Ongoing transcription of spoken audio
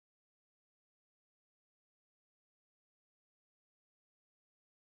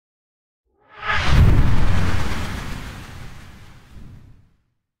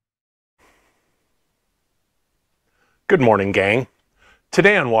Good morning, gang.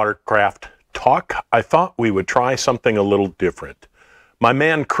 Today on Watercraft Talk, I thought we would try something a little different. My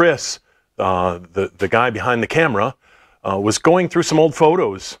man Chris, the guy behind the camera, was going through some old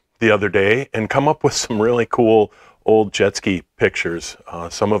photos the other day and come up with some really cool old jet ski pictures,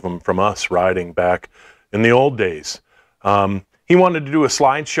 some of them from us riding back in the old days. He wanted to do a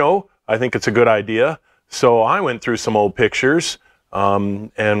slideshow. I think it's a good idea. So I went through some old pictures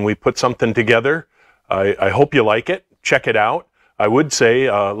and we put something together. I hope you like it. Check it out. I would say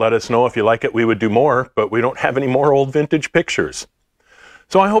let us know if you like it. We would do more, but we don't have any more old vintage pictures.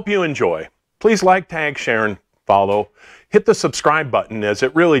 So I hope you enjoy. Please like, tag, share, and follow. Hit the subscribe button, as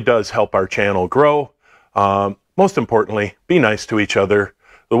it really does help our channel grow. Most importantly, be nice to each other.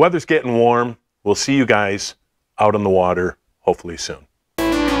 The weather's getting warm. We'll see you guys out on the water, hopefully soon.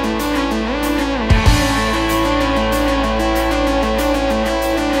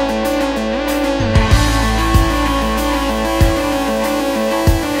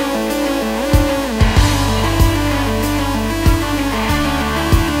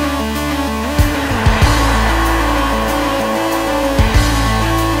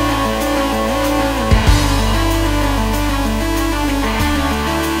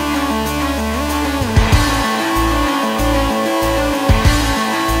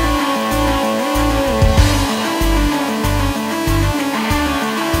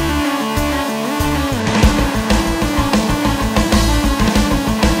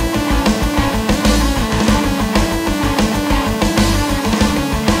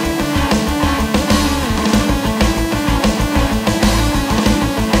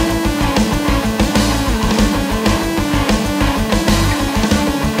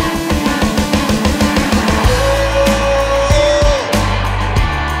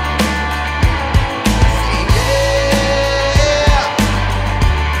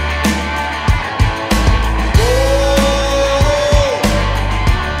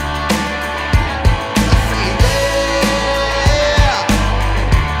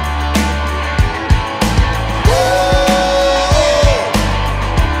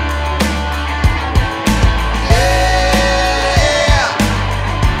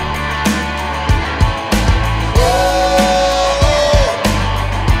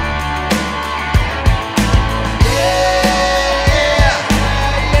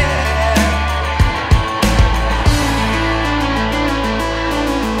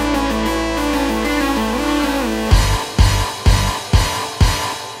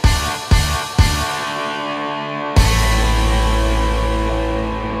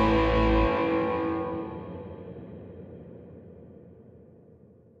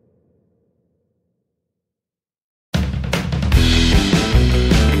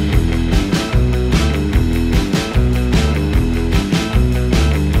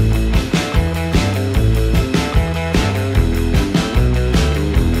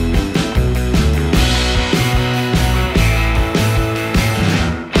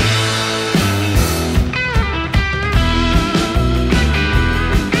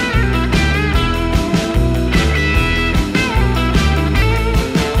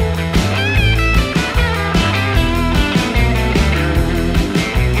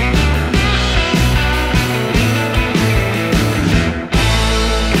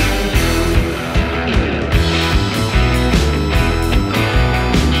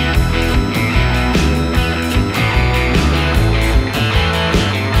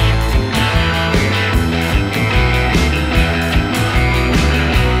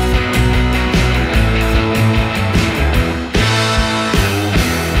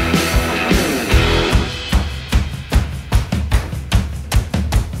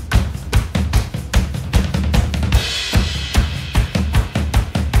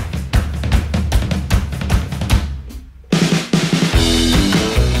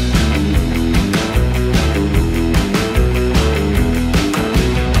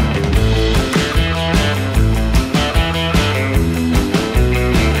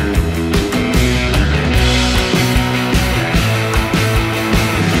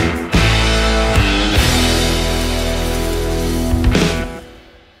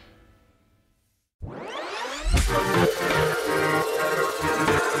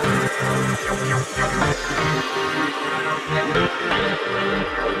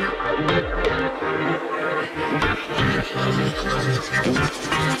 Thank you.